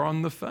TV or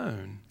on the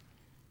phone?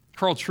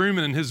 Carl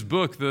Trueman, in his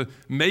book, The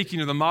Making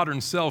of the Modern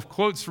Self,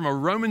 quotes from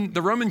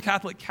the Roman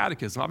Catholic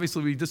Catechism.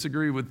 Obviously, we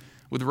disagree with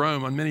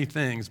Rome on many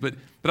things, but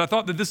I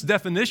thought that this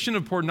definition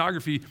of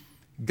pornography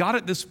got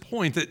at this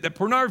point, that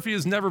pornography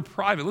is never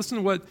private. Listen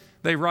to what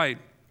they write.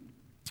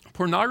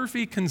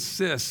 Pornography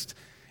consists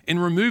in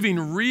removing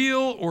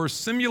real or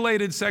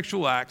simulated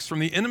sexual acts from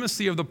the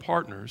intimacy of the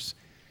partners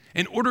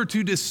in order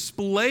to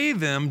display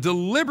them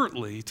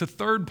deliberately to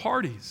third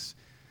parties.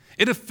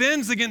 It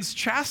offends against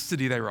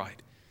chastity, they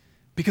write,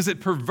 because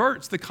it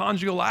perverts the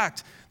conjugal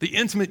act, the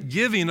intimate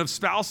giving of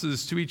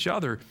spouses to each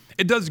other.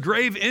 It does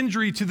grave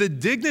injury to the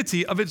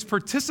dignity of its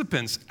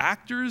participants,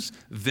 actors,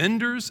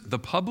 vendors, the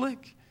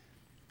public,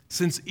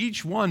 since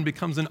each one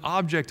becomes an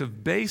object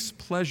of base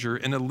pleasure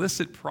and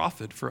illicit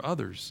profit for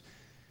others.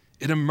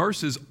 It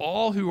immerses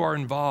all who are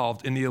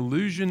involved in the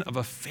illusion of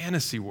a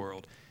fantasy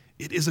world.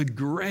 It is a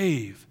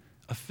grave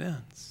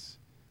offense.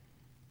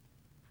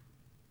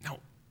 Now,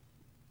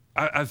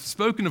 I've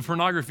spoken of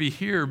pornography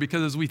here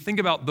because as we think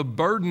about the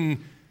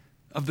burden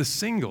of the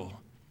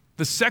single,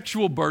 the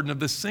sexual burden of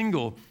the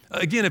single,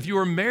 again, if you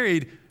are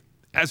married,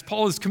 as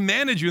Paul has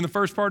commanded you in the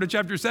first part of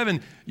chapter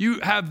 7, you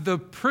have the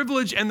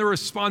privilege and the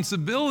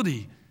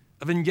responsibility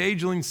of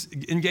engaging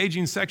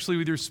sexually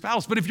with your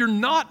spouse. But if you're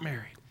not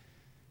married,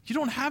 you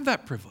don't have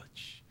that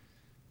privilege.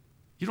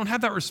 You don't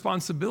have that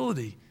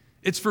responsibility.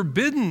 It's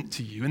forbidden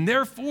to you, and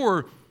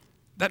therefore,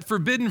 that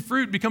forbidden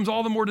fruit becomes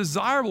all the more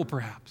desirable,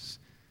 perhaps.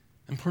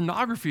 And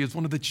pornography is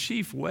one of the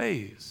chief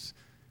ways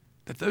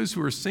that those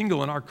who are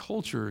single in our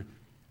culture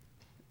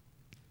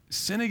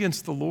sin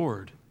against the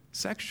Lord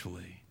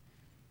sexually.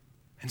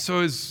 And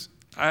so as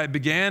I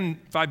began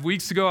 5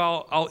 weeks ago,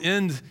 I'll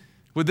end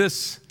with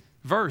this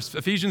verse,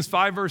 Ephesians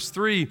 5, verse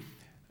 3,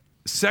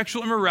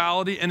 sexual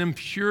immorality and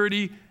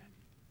impurity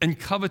and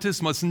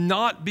covetous must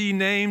not be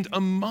named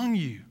among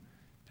you,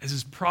 as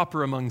is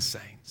proper among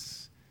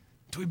saints.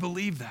 Do we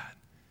believe that?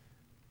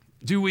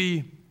 Do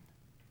we,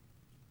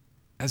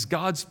 as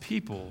God's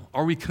people,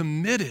 are we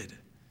committed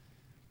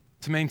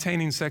to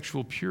maintaining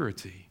sexual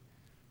purity?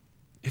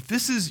 If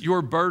this is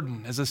your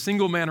burden as a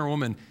single man or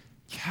woman,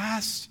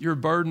 cast your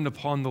burden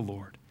upon the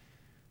Lord,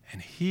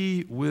 and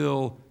He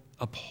will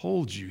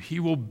uphold you. He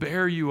will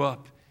bear you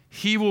up.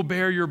 He will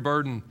bear your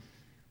burden.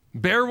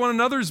 Bear one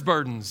another's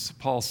burdens,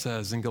 Paul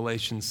says in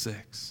Galatians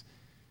 6.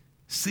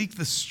 Seek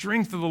the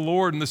strength of the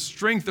Lord and the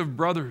strength of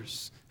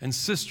brothers and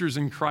sisters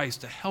in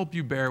Christ to help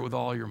you bear it with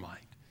all your might.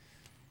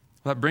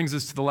 Well, that brings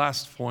us to the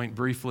last point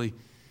briefly.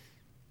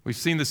 We've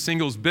seen the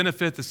single's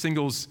benefit, the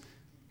single's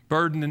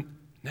burden, and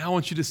now I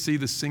want you to see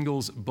the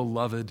single's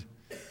beloved.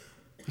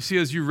 You see,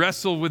 as you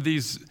wrestle with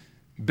these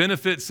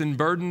benefits and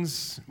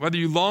burdens, whether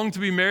you long to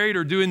be married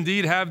or do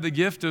indeed have the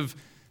gift of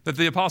that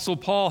the Apostle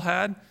Paul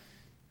had,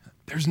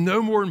 there's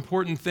no more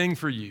important thing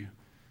for you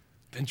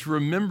than to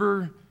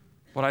remember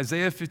what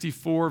Isaiah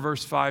 54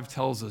 verse 5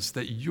 tells us,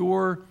 that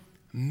your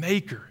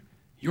Maker,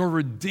 your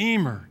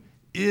Redeemer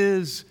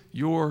is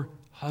your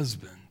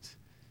husband.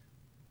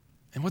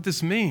 And what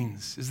this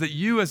means is that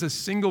you as a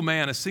single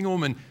man, a single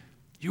woman,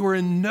 you are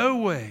in no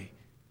way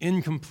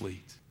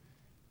incomplete.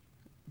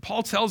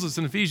 Paul tells us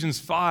in Ephesians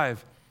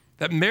 5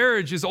 that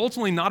marriage is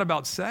ultimately not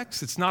about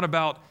sex. It's not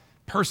about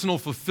personal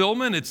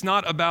fulfillment. It's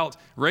not about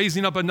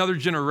raising up another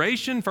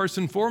generation. First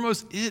and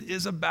foremost, it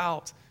is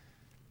about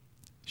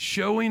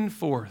showing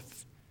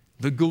forth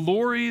the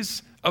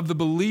glories of the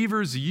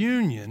believer's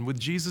union with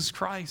Jesus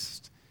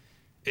Christ.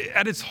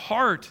 At its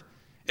heart,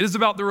 it is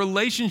about the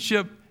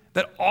relationship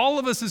that all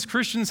of us as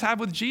Christians have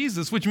with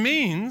Jesus, which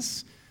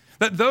means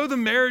that though the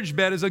marriage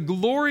bed is a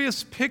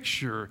glorious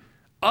picture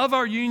of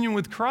our union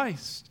with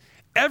Christ,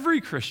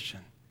 every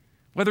Christian,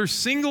 whether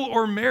single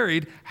or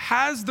married,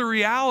 has the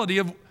reality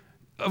of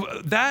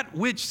that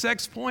which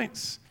sex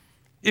points.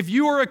 If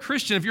you are a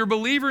Christian, if you're a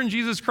believer in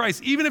Jesus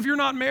Christ, even if you're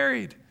not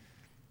married,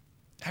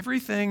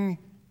 everything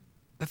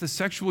that the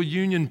sexual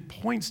union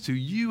points to,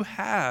 you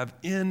have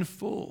in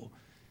full.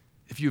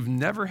 If you've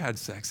never had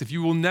sex, if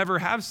you will never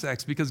have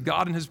sex because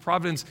God in His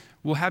providence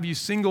will have you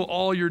single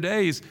all your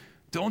days,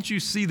 don't you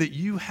see that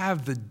you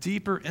have the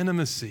deeper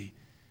intimacy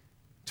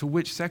to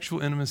which sexual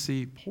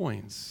intimacy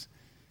points?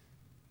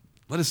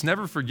 Let us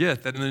never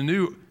forget that in the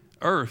new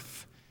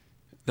earth,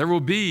 there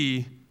will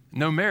be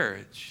no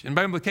marriage, and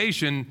by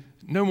implication,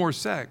 no more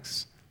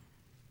sex.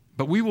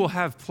 But we will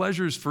have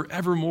pleasures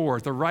forevermore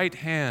at the right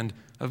hand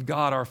of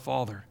God our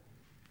Father.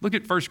 Look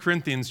at 1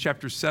 Corinthians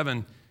chapter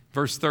 7,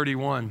 verse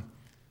 31.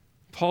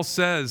 Paul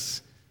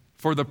says,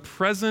 "For the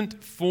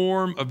present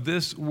form of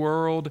this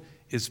world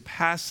is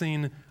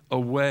passing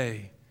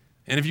away."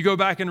 And if you go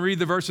back and read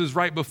the verses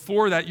right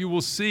before that, you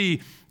will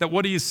see that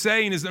what he is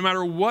saying is no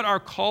matter what our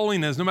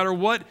calling is, no matter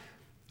what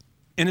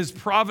in His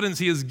providence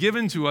He has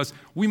given to us,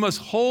 we must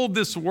hold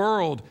this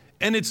world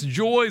and its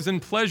joys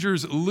and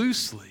pleasures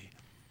loosely.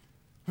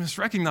 We must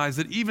recognize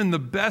that even the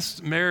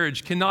best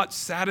marriage cannot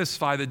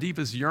satisfy the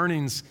deepest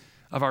yearnings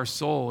of our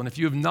soul. And if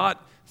you have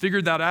not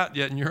figured that out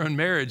yet in your own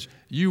marriage,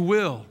 you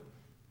will.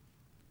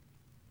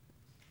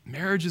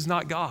 Marriage is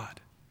not God.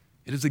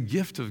 It is a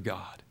gift of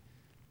God.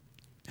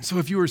 And so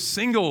if you are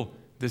single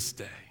this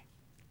day,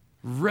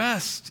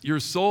 rest your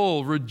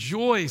soul,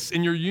 rejoice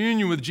in your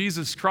union with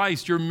Jesus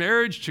Christ, your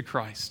marriage to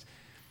Christ,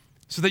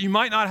 so that you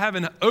might not have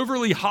an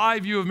overly high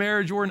view of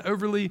marriage or an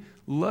overly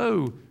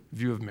low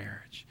view of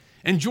marriage.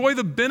 Enjoy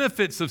the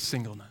benefits of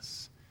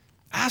singleness.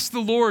 Ask the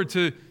Lord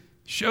to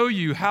show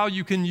you how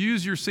you can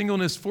use your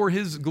singleness for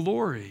His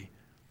glory.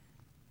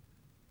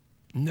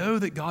 know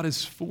that God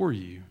is for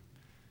you,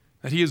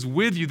 that he is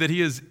with you, that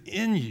he is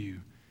in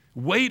you.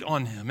 Wait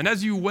on him. And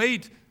as you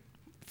wait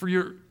for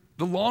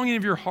the longing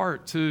of your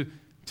heart to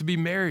be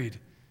married,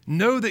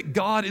 know that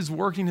God is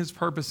working his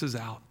purposes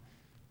out.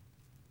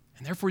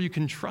 And therefore you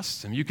can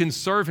trust him. You can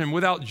serve him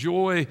without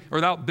joy or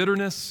without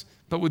bitterness,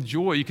 but with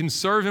joy. You can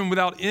serve him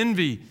without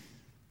envy,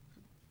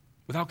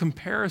 without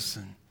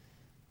comparison,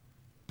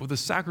 with a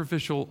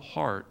sacrificial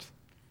heart.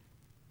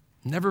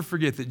 Never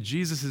forget that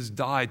Jesus has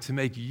died to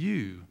make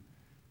you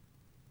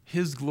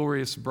his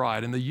glorious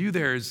bride. And the you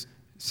there is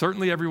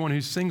certainly everyone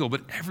who's single,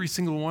 but every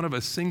single one of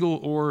us,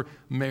 single or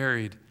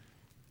married.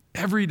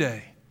 Every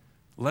day,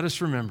 let us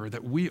remember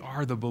that we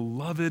are the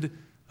beloved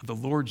of the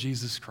Lord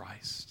Jesus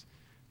Christ.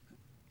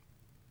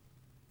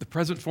 The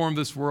present form of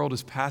this world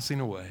is passing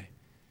away,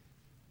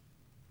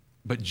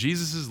 but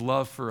Jesus'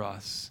 love for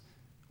us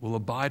will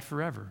abide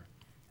forever.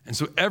 And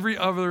so every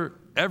other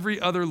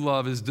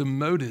love is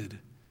demoted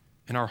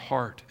in our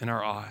heart, in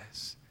our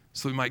eyes,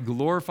 so we might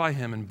glorify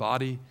him in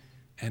body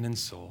and in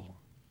soul.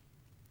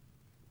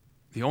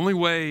 The only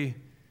way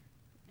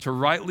to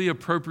rightly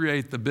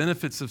appropriate the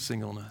benefits of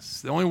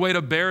singleness, the only way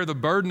to bear the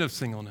burden of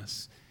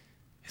singleness,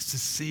 is to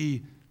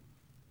see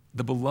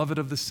the beloved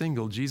of the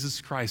single,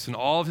 Jesus Christ, in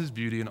all of his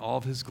beauty and all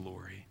of his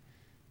glory.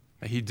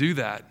 May he do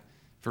that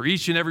for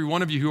each and every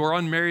one of you who are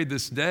unmarried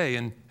this day.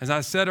 And as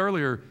I said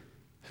earlier,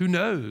 who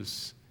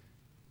knows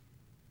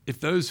if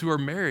those who are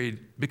married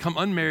become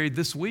unmarried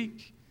this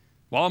week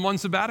while I'm on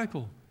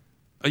sabbatical,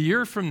 a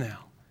year from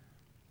now.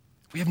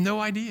 We have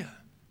no idea.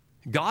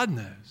 God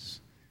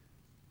knows.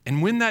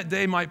 And when that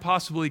day might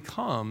possibly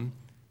come,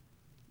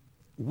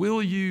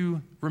 will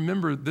you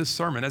remember this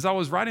sermon? As I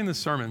was writing this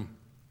sermon,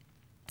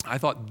 I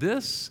thought,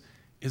 this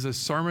is a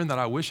sermon that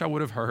I wish I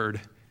would have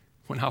heard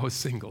when I was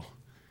single.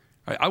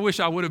 I wish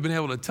I would have been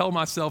able to tell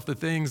myself the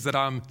things that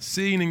I'm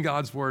seeing in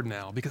God's word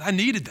now, because I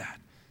needed that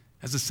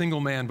as a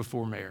single man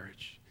before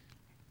marriage.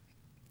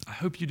 I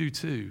hope you do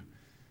too.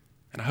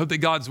 And I hope that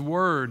God's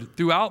word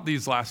throughout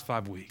these last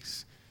 5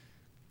 weeks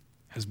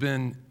has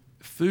been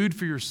food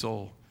for your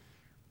soul,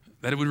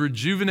 that it would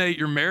rejuvenate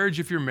your marriage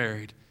if you're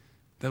married,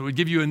 that it would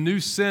give you a new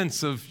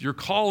sense of your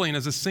calling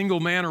as a single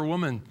man or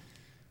woman,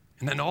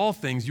 and that in all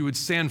things you would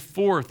stand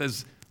forth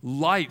as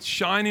light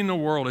shining in a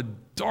world, a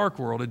dark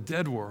world, a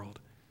dead world,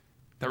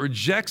 that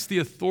rejects the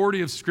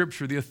authority of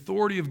Scripture, the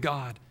authority of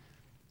God,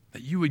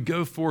 that you would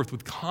go forth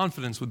with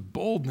confidence, with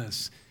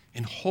boldness,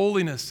 in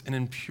holiness and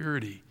in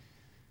purity,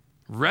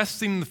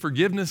 resting in the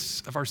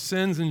forgiveness of our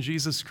sins in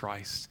Jesus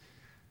Christ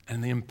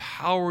and the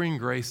empowering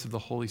grace of the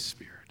Holy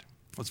Spirit.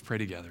 Let's pray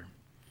together.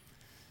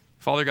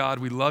 Father God,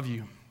 we love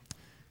you.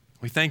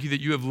 We thank you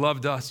that you have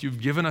loved us. You've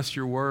given us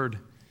your word.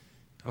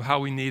 Oh, how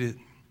we need it.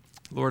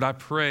 Lord, I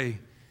pray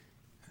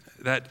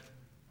that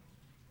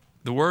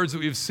the words that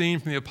we've seen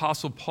from the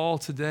Apostle Paul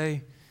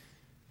today,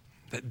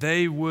 that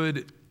they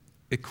would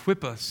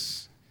equip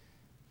us.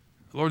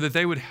 Lord, that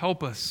they would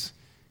help us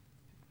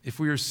if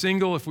we are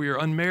single, if we are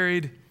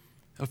unmarried.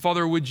 Oh,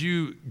 Father, would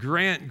you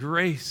grant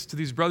grace to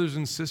these brothers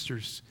and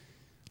sisters?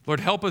 Lord,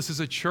 help us as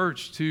a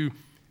church to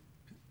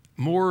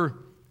more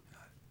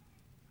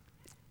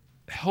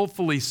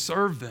helpfully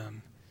serve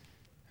them.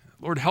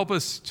 Lord, help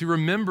us to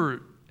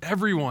remember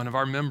every one of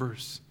our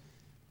members.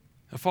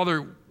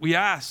 Father, we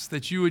ask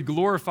that you would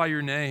glorify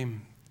your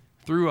name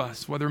through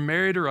us, whether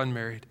married or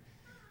unmarried.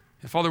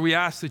 And Father, we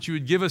ask that you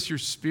would give us your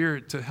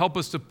Spirit to help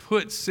us to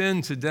put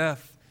sin to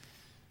death,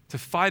 to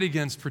fight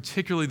against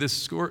particularly this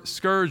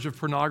scourge of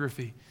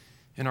pornography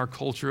in our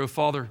culture. Oh,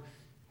 Father,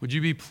 would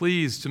you be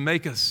pleased to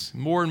make us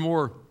more and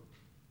more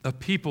a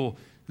people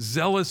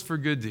zealous for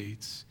good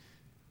deeds.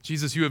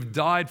 Jesus, you have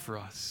died for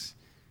us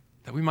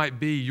that we might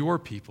be your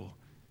people,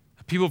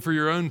 a people for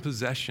your own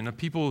possession, a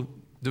people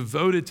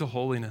devoted to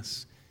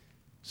holiness.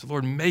 So,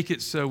 Lord, make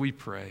it so, we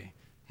pray,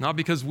 not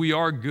because we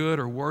are good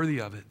or worthy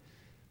of it,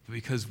 but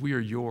because we are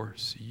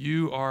yours.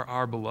 You are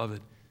our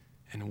beloved,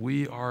 and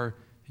we are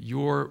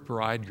your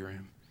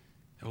bridegroom.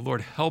 Oh,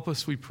 Lord, help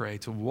us, we pray,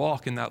 to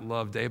walk in that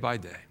love day by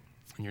day.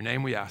 In your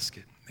name we ask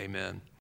it. Amen.